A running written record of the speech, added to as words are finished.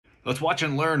Let's watch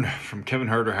and learn from Kevin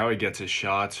Huerter how he gets his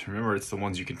shots. Remember, it's the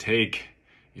ones you can take.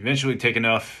 Eventually take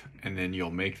enough, and then you'll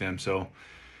make them. So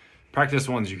practice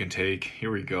ones you can take.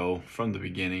 Here we go. From the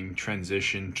beginning,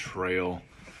 transition, trail.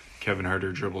 Kevin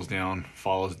Huerter dribbles down,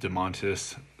 follows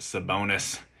DeMontis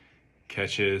Sabonis.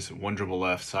 Catches, one dribble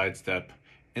left, sidestep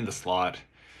in the slot.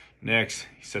 Next,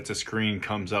 he sets a screen,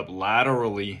 comes up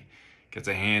laterally, gets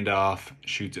a handoff,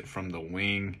 shoots it from the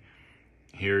wing.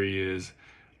 Here he is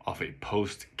off a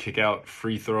post kick-out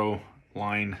free throw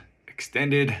line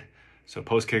extended. So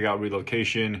post kick-out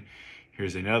relocation.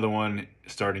 Here's another one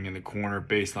starting in the corner,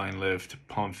 baseline lift,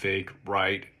 pump fake,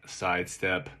 right,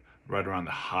 sidestep, right around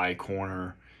the high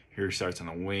corner. Here he starts on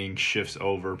the wing, shifts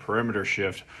over, perimeter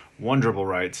shift, one dribble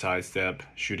right, sidestep,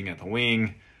 shooting at the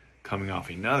wing, coming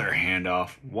off another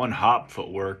handoff, one hop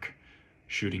footwork,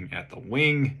 shooting at the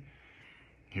wing.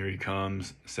 Here he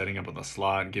comes, setting up on the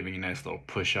slot, giving a nice little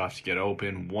push-off to get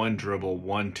open. One dribble,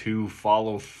 1-2,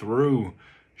 follow through,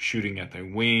 shooting at the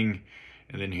wing.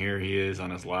 And then here he is on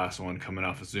his last one, coming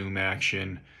off a zoom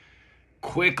action.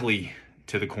 Quickly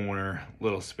to the corner,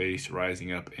 little space,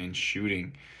 rising up and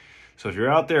shooting. So if you're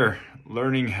out there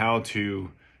learning how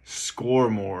to score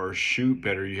more or shoot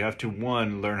better, you have to,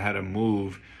 one, learn how to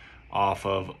move off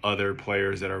of other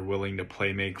players that are willing to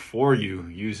play make for you.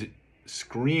 Use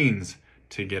screens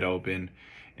to get open.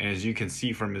 And as you can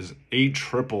see from his 8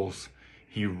 triples,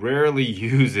 he rarely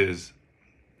uses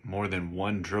more than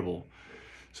one dribble.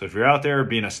 So if you're out there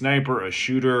being a sniper, a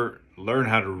shooter, learn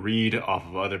how to read off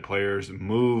of other players,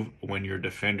 move when your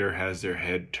defender has their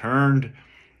head turned,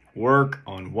 work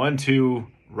on 1-2,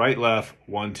 right, left,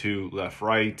 1-2, left,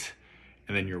 right,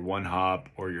 and then your one hop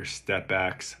or your step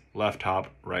backs, left hop,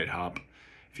 right hop.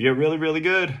 If you get really, really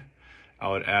good, I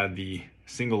would add the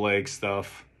single leg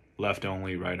stuff, left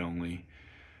only, right only.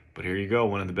 But here you go,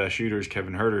 one of the best shooters,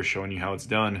 Kevin Huerter, showing you how it's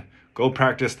done. Go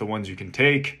practice the ones you can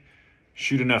take,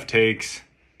 shoot enough takes,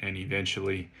 and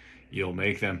eventually you'll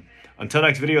make them. Until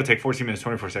next video, take 14 minutes,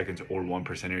 24 seconds, or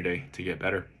 1% of your day to get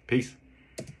better. Peace.